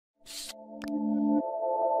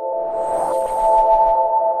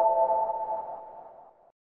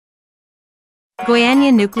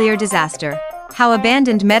Goiânia Nuclear Disaster. How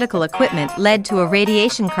abandoned medical equipment led to a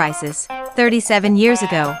radiation crisis. 37 years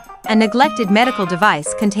ago, a neglected medical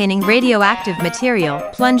device containing radioactive material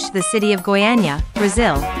plunged the city of Goiânia,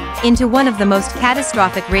 Brazil, into one of the most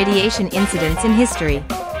catastrophic radiation incidents in history,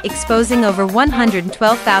 exposing over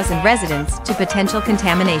 112,000 residents to potential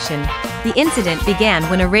contamination. The incident began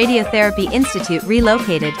when a radiotherapy institute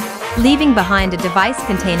relocated, leaving behind a device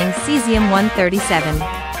containing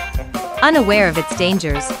cesium-137. Unaware of its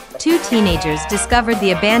dangers, two teenagers discovered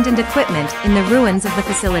the abandoned equipment in the ruins of the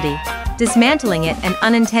facility, dismantling it and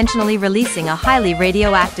unintentionally releasing a highly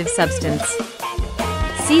radioactive substance.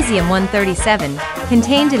 Cesium-137,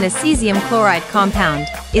 contained in a cesium chloride compound,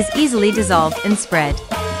 is easily dissolved and spread.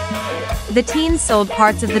 The teens sold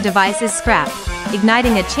parts of the device as scrap,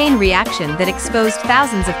 igniting a chain reaction that exposed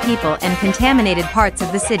thousands of people and contaminated parts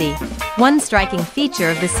of the city. One striking feature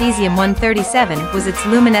of the cesium-137 was its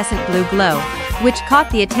luminescent blue glow, which caught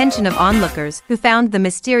the attention of onlookers who found the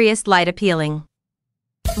mysterious light appealing.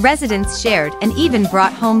 Residents shared and even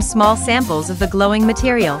brought home small samples of the glowing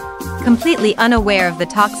material, completely unaware of the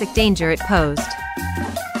toxic danger it posed.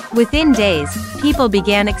 Within days, people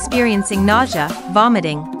began experiencing nausea,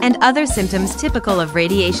 vomiting, and other symptoms typical of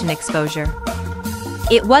radiation exposure.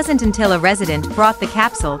 It wasn't until a resident brought the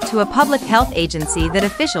capsule to a public health agency that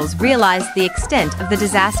officials realized the extent of the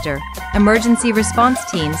disaster. Emergency response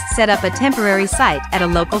teams set up a temporary site at a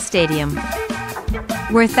local stadium,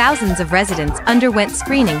 where thousands of residents underwent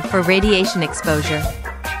screening for radiation exposure.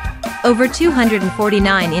 Over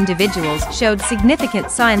 249 individuals showed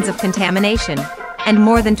significant signs of contamination, and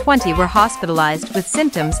more than 20 were hospitalized with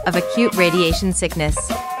symptoms of acute radiation sickness.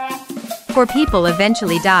 4 people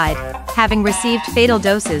eventually died, having received fatal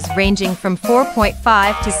doses ranging from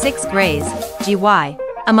 4.5 to 6 grays, GY,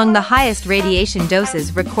 among the highest radiation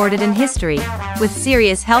doses recorded in history, with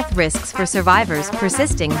serious health risks for survivors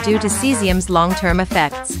persisting due to cesium's long-term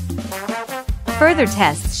effects. Further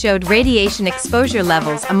tests showed radiation exposure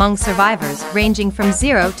levels among survivors ranging from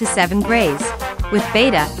 0 to 7 grays, with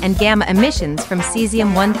beta and gamma emissions from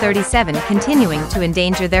cesium-137 continuing to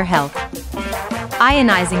endanger their health.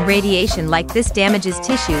 Ionizing radiation like this damages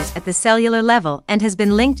tissues at the cellular level and has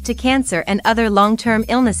been linked to cancer and other long-term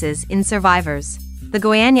illnesses in survivors. The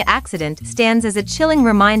Goiânia accident stands as a chilling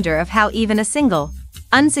reminder of how even a single,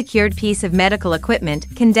 unsecured piece of medical equipment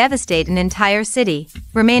can devastate an entire city,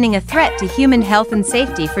 remaining a threat to human health and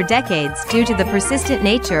safety for decades due to the persistent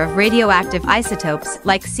nature of radioactive isotopes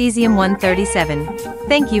like cesium-137.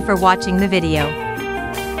 Thank you for watching the video.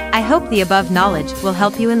 I hope the above knowledge will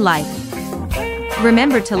help you in life.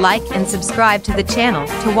 Remember to like and subscribe to the channel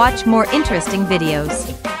to watch more interesting videos.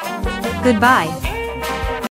 Goodbye.